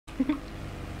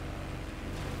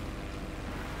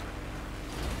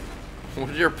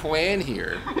What's your plan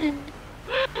here? I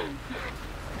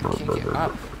can't get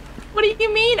up. What do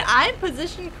you mean? I'm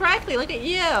positioned correctly. Look at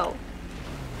you.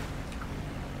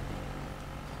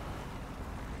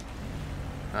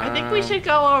 I think we should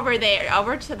go over there,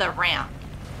 over to the ramp.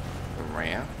 The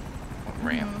ramp? What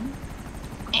ramp?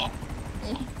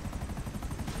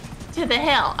 To the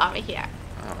hill over here.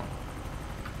 Oh.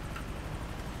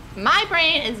 My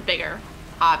brain is bigger,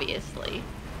 obviously.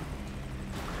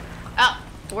 Oh,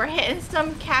 we're hitting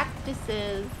some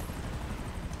cactuses.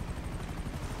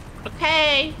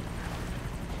 Okay.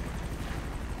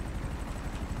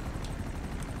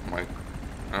 Like,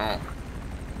 oh.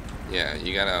 Yeah,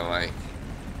 you gotta, like,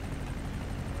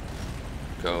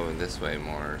 go this way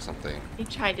more or something. He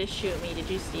tried to shoot me. Did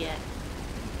you see it?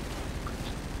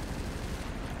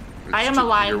 It's I am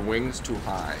alive. Your wing's too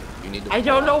high. You need to. I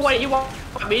don't know what you want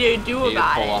me to do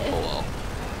about it. You need to pull up a little.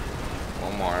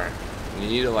 One more. You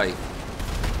need to like.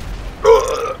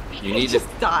 You need just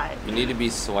to die. You need to be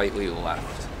slightly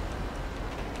left.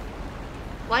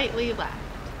 Slightly left.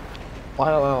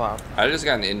 Slightly left. I just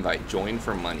got an invite. Join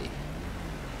for money.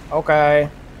 Okay.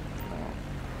 Oh.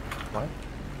 What?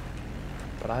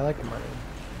 But I like money.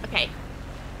 Okay.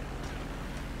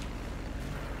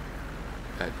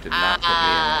 That did not put me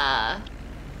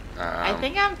in. I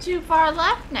think I'm too far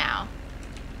left now.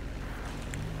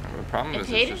 The problem If is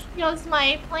Hayden steals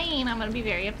my plane, I'm gonna be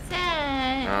very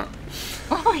upset.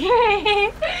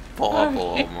 Okay. Pull up a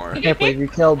little more. I can't believe you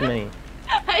killed me.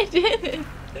 I didn't.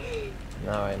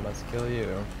 Now I must kill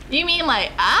you. You mean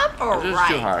like up or This is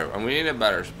right? too high, and we need a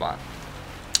better spot.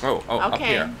 Oh, up Okay.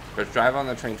 here. Let's drive on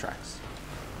the train tracks.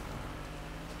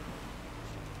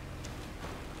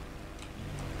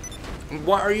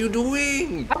 What are you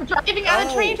doing? I'm driving on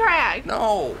the train track.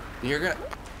 No, you're gonna.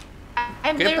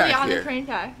 I'm Get literally back on here. the train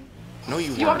track. No,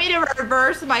 you. You want me to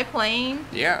reverse my plane?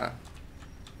 Yeah.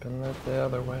 Been that the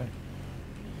other way.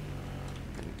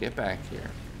 Get back here.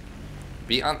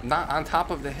 Be on, not on top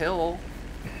of the hill.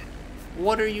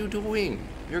 What are you doing?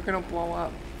 You're gonna blow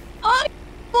up. Oh,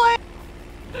 boy.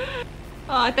 Oh,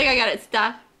 I think I got it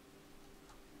stuck.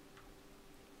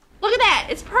 Look at that.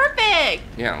 It's perfect.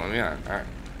 Yeah, let me on. All right.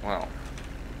 Well,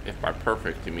 if by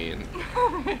perfect you mean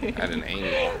at an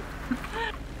angle.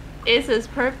 This is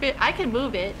perfect. I can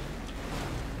move it.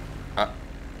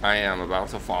 I am about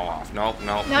to fall off. Nope,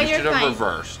 nope. No, you you're should have fine.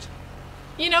 reversed.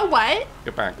 You know what,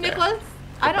 Get back there. Nicholas?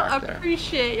 I back don't there.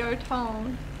 appreciate your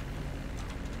tone.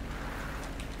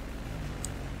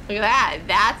 Look at that.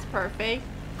 That's perfect.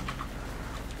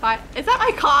 But is that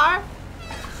my car?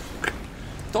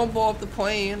 Don't blow up the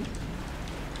plane.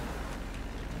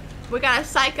 We got a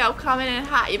psycho coming in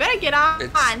hot. You better get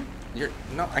on.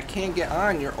 No, I can't get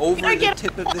on. You're over the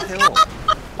tip of the hill.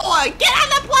 Oh, get on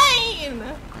the plane!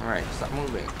 All right, stop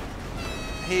moving.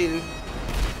 Hayden.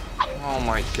 Oh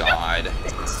my God.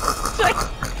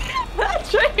 That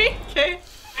train came.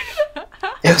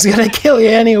 It was gonna kill you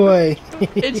anyway.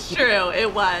 It's true,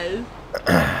 it was.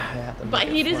 But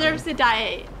he deserves to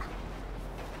die.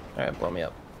 Alright, blow me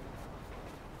up.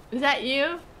 Is that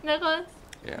you, Nicholas?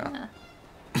 Yeah.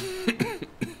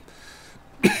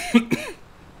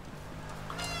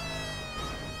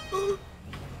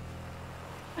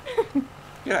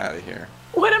 Get out of here.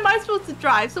 What am I supposed to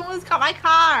drive? Someone's got my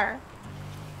car.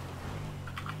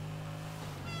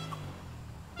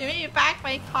 Give me back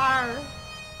my car.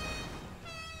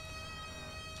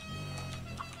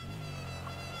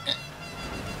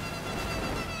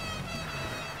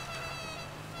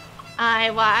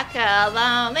 I walk a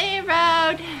lonely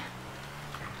road.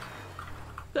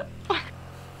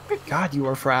 God, you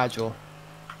are fragile.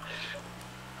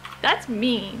 That's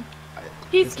mean.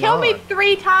 He's It's killed me not.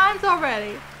 3 times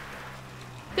already.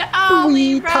 The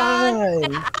only road times.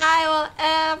 that I will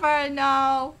ever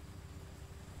know.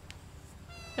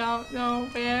 Don't know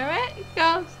where it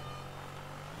goes.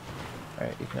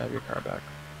 Alright, you can have your car back.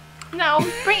 No,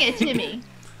 bring it to me.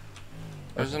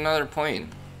 There's another plane.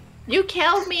 You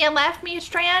killed me and left me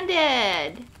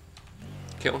stranded.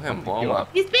 Kill him. Blow him up.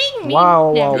 He's being mean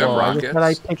Wow, to wow, me. You have wow. I just said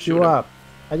rockets? I'd pick Shoot you him. up.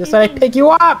 I just said I'd pick you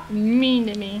up! Mean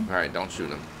to me. All right, don't shoot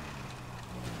him.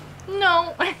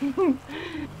 No.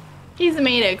 He's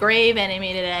made a grave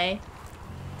enemy today.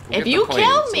 Go If get the you plane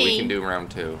kill so me- we can do round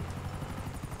 2.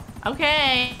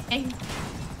 Okay.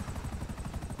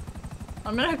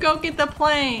 I'm gonna go get the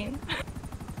plane.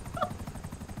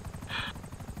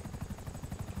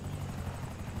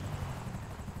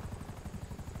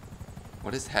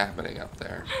 What is happening up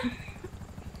there?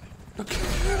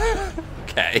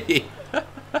 Okay.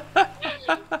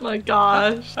 Oh my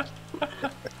gosh. I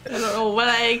don't know what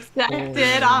I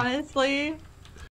expected, honestly.